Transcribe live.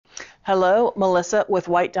Hello, Melissa with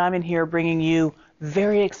White Diamond here, bringing you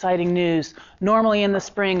very exciting news. Normally in the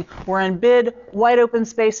spring, we're in bid, wide open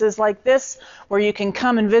spaces like this, where you can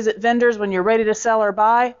come and visit vendors when you're ready to sell or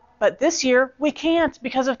buy. But this year, we can't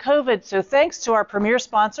because of COVID. So thanks to our premier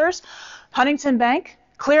sponsors, Huntington Bank,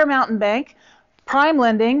 Clear Mountain Bank, Prime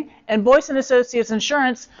Lending, and Boyce & Associates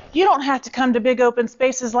Insurance, you don't have to come to big open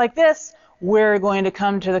spaces like this. We're going to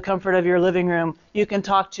come to the comfort of your living room. You can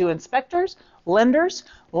talk to inspectors, lenders,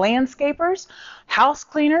 landscapers, house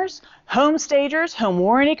cleaners, home stagers, home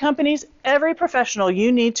warranty companies, every professional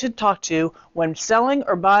you need to talk to when selling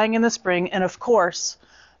or buying in the spring, and of course,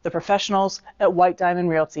 the professionals at White Diamond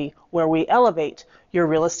Realty, where we elevate your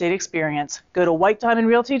real estate experience. Go to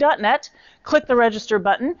whitediamondrealty.net, click the register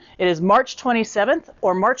button. It is March 27th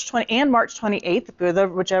or March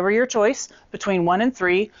 28th, whichever your choice, between 1 and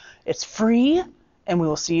 3. It's free, and we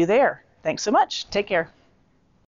will see you there. Thanks so much. Take care.